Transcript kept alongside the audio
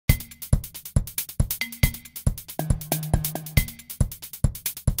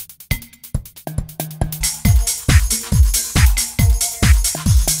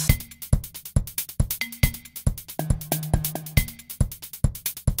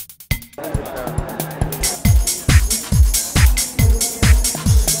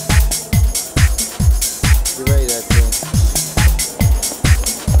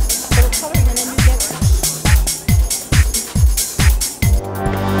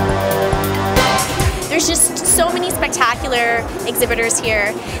so many spectacular exhibitors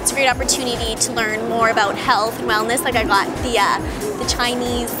here. It's a great opportunity to learn more about health and wellness. Like I got the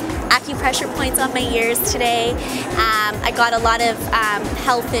Chinese acupressure points on my ears today. I got a lot of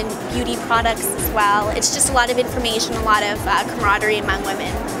health and beauty products as well. It's just a lot of information, a lot of camaraderie among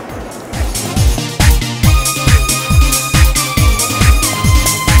women.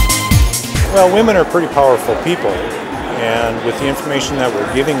 Well, women are pretty powerful people, and with the information that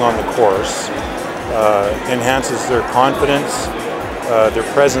we're giving on the course, enhances their confidence, their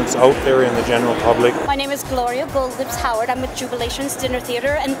presence out there in the general public. My name is Gloria Goldlips Howard. I'm with Jubilations Dinner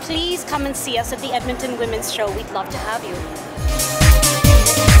Theatre, and please come and see us at the Edmonton Women's Show. We'd love to have you.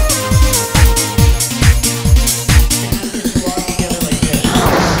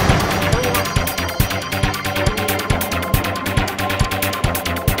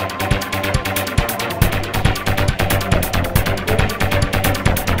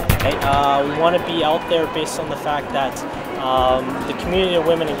 We want to be out there based on the fact that the community of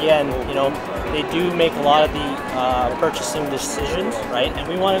women, again, you know, they do make a lot of the purchasing decisions, right? And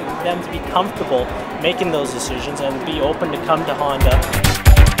we want them to be comfortable making those decisions and be open to come to Honda.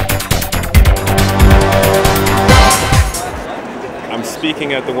 I'm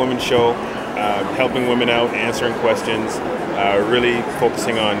speaking at the Women's Show, helping women out, answering questions, really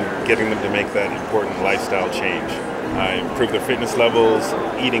focusing on getting them to make that important lifestyle change. Improve their fitness levels,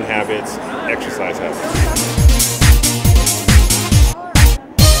 eating habits, exercise habits.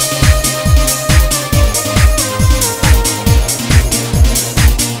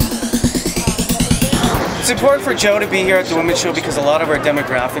 It's important for Joe to be here at the Women's Show because a lot of our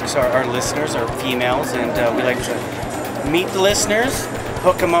demographics, our listeners are females, and we like to meet the listeners,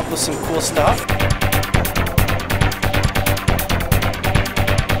 hook them up with some cool stuff.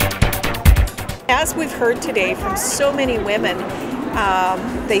 As we've heard today from so many women,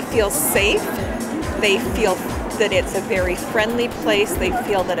 they feel safe, they feel that it's a very friendly place, they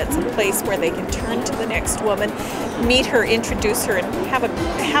feel that it's a place where they can turn to the next woman, meet her, introduce her, and have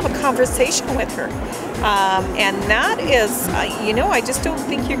a conversation with her. And that is, you know, I just don't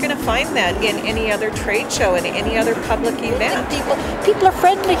think you're going to find that in any other trade show, in any other public event. People are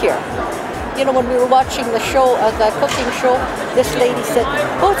friendly here. You know, when we were watching the show, the cooking show, this lady said,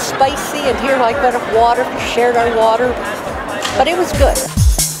 "Oh, it's spicy," and here I got a water, shared our water, but it was good.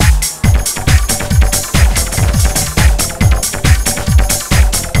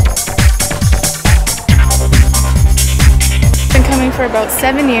 I've been coming for about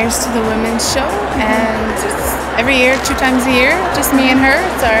 7 years to the Women's Show, and it's every year, 2 times a year, just me and her.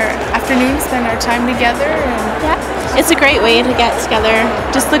 It's our afternoon, spend our time together. And yeah. It's a great way to get together,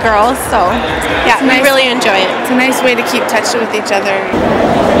 just the girls, so yeah, we really enjoy it. It's a nice way to keep touch with each other.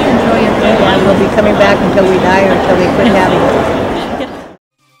 And we'll be coming back until we die or until we quit having it.